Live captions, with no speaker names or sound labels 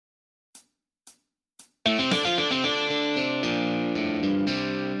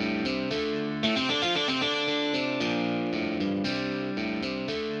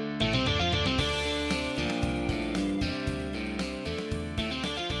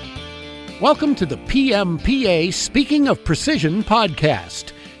Welcome to the PMPA Speaking of Precision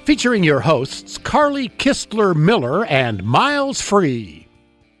podcast, featuring your hosts Carly Kistler Miller and Miles Free.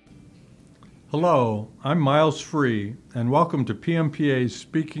 Hello, I'm Miles Free, and welcome to PMPA's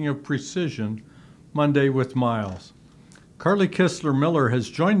Speaking of Precision, Monday with Miles. Carly Kistler Miller has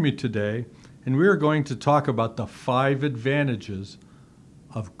joined me today, and we are going to talk about the 5 advantages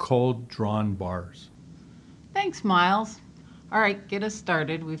of cold drawn bars. Thanks, Miles. All right, get us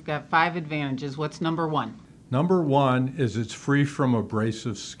started. We've got 5 advantages. What's number 1? Number 1 is it's free from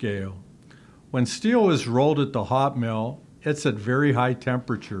abrasive scale. When steel is rolled at the hot mill, it's at very high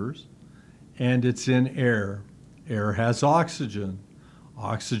temperatures, and it's in air. Air has oxygen.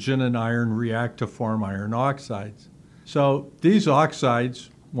 Oxygen and iron react to form iron oxides. So these oxides,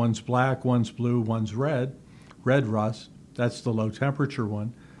 one's black, one's blue, one's red rust, that's the low temperature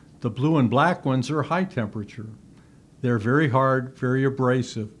one. The blue and black ones are high temperature. They're very hard, very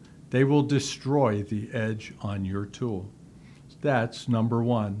abrasive. They will destroy the edge on your tool. That's number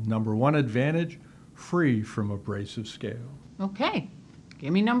 1. Number 1 advantage, free from abrasive scale. Okay,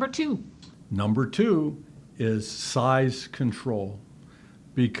 give me number 2. Number 2 is size control.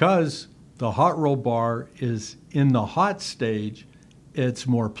 Because the hot roll bar is in the hot stage, it's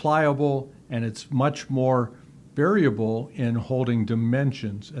more pliable and it's much more variable in holding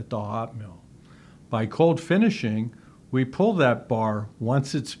dimensions at the hot mill. By cold finishing, we pull that bar,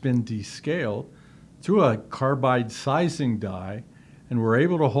 once it's been descaled, through a carbide sizing die, and we're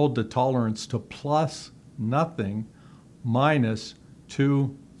able to hold the tolerance to plus nothing, minus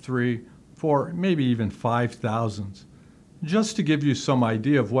 2, 3, 4, maybe even 5 thousandths. Just to give you some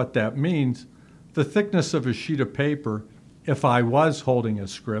idea of what that means, the thickness of a sheet of paper, if I was holding a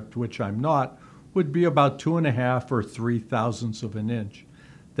script, which I'm not, would be about 2.5 or 3 thousandths of an inch.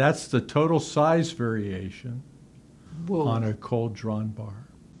 That's the total size variation. Whoa. On a cold drawn bar.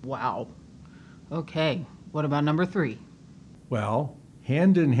 Wow. Okay, what about number 3? Well,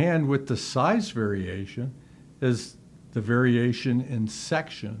 hand in hand with the size variation is the variation in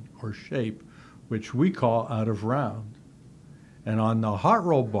section or shape, which we call out of round. And on the hot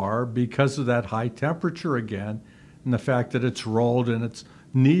roll bar, because of that high temperature again, and the fact that it's rolled and it's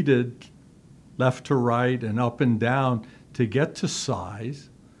kneaded left to right and up and down to get to size,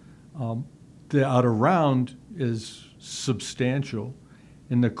 the out of round is substantial.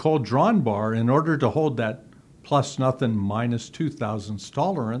 In the cold drawn bar, in order to hold that plus nothing minus 2 thousandths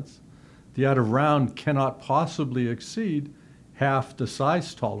tolerance, the out of round cannot possibly exceed half the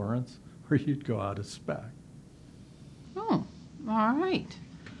size tolerance, or you'd go out of spec. Oh, all right.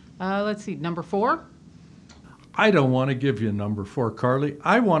 Let's see, number 4? I don't want to give you number 4, Carly.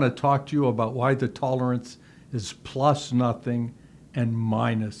 I want to talk to you about why the tolerance is plus nothing and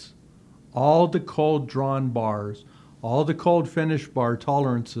minus. All the cold drawn bars, all the cold finish bar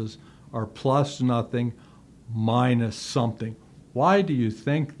tolerances are plus nothing, minus something. Why do you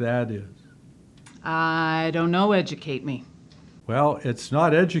think that is? I don't know, educate me. Well, it's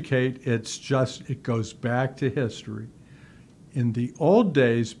not educate, it's just, it goes back to history. In the old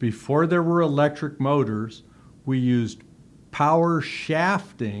days, before there were electric motors, we used power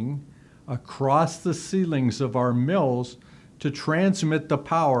shafting across the ceilings of our mills to transmit the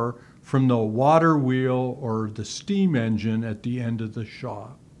power from the water wheel or the steam engine at the end of the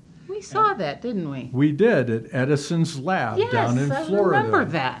shop. We saw that, didn't we? We did at Edison's lab down in Florida. Yes, I remember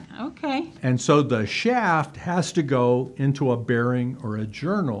that. Okay. And so the shaft has to go into a bearing or a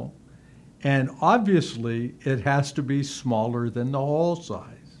journal, and obviously it has to be smaller than the hole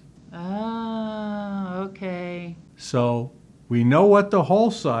size. Oh, okay. So we know what the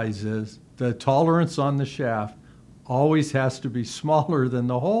hole size is. The tolerance on the shaft always has to be smaller than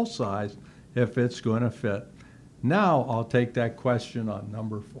the hole size if it's going to fit. Now I'll take that question on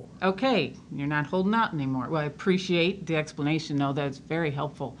number 4. Okay, you're not holding out anymore. Well, I appreciate the explanation, though. That's very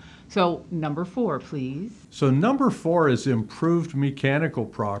helpful. So number 4, please. So number 4 is improved mechanical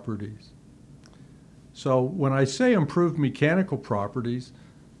properties. So when I say improved mechanical properties,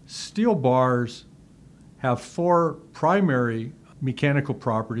 steel bars have 4 primary mechanical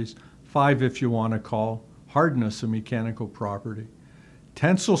properties, 5 if you want to call hardness a mechanical property.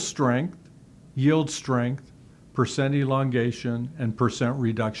 Tensile strength, yield strength, percent elongation, and percent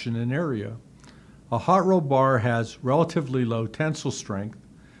reduction in area. A hot roll bar has relatively low tensile strength,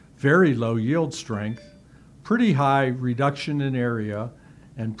 very low yield strength, pretty high reduction in area,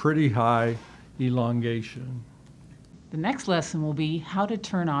 and pretty high elongation. The next lesson will be how to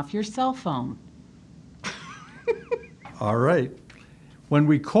turn off your cell phone. All right. When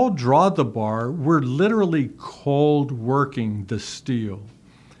we cold draw the bar, we're literally cold working the steel.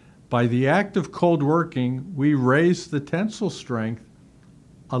 By the act of cold working, we raise the tensile strength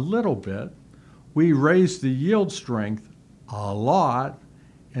a little bit. We raise the yield strength a lot,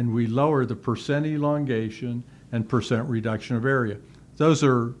 and we lower the percent elongation and percent reduction of area. Those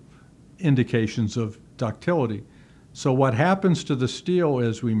are indications of ductility. So what happens to the steel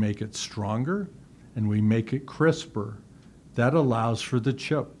is we make it stronger and we make it crisper. That allows for the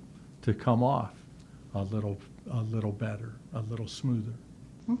chip to come off a little better, a little smoother.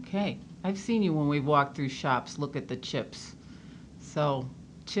 Okay. I've seen you when we've walked through shops look at the chips. So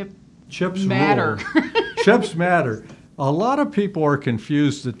chips matter. Chips matter. A lot of people are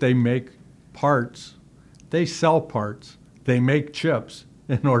confused that they make parts. They sell parts. They make chips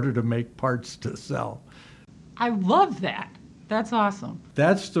in order to make parts to sell. I love that. That's awesome.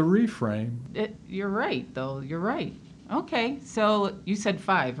 That's the reframe. You're right, though. You're right. Okay, so you said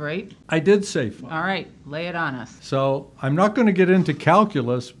 5, right? I did say 5. All right, lay it on us. So I'm not going to get into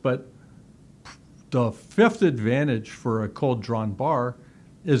calculus, but the fifth advantage for a cold drawn bar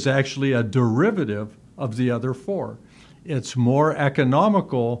is actually a derivative of the other 4. It's more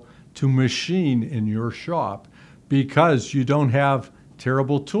economical to machine in your shop because you don't have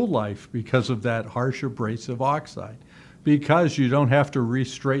terrible tool life because of that harsh abrasive oxide, because you don't have to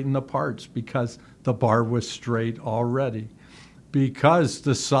re-straighten the parts because the bar was straight already, because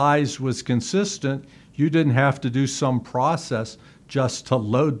the size was consistent. You didn't have to do some process just to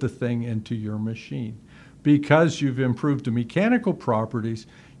load the thing into your machine. Because you've improved the mechanical properties,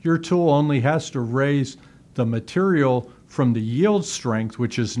 your tool only has to raise the material from the yield strength,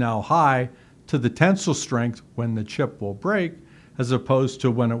 which is now high, to the tensile strength when the chip will break, as opposed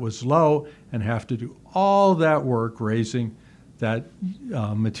to when it was low and have to do all that work raising that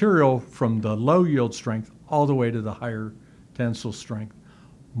material from the low yield strength all the way to the higher tensile strength.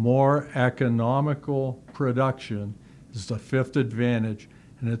 More economical production is the fifth advantage,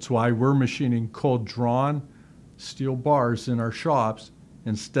 and it's why we're machining cold drawn steel bars in our shops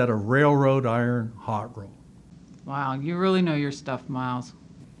instead of railroad iron hot roll. Wow, you really know your stuff, Miles.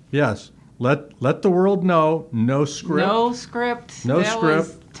 Yes, let the world know, no script. No script. No that script.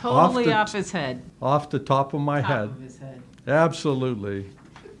 Was totally off his head. Off the top of my head. Top of his head. Absolutely.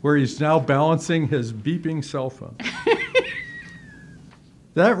 Where he's now balancing his beeping cell phone.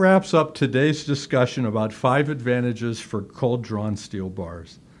 That wraps up today's discussion about 5 advantages for cold drawn steel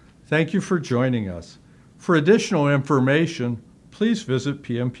bars. Thank you for joining us. For additional information, please visit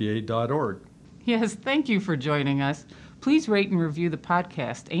pmpa.org. Yes, thank you for joining us. Please rate and review the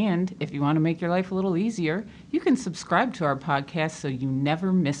podcast, and if you want to make your life a little easier, you can subscribe to our podcast so you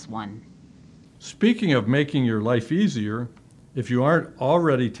never miss one. Speaking of making your life easier, if you aren't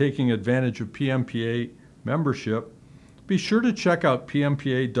already taking advantage of PMPA membership, be sure to check out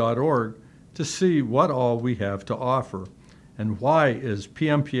pmpa.org to see what all we have to offer. And why is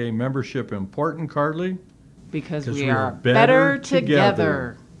PMPA membership important, Carly? Because we are better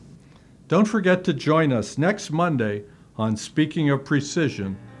together. Don't forget to join us next Monday on Speaking of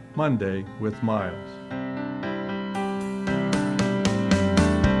Precision, Monday with Miles.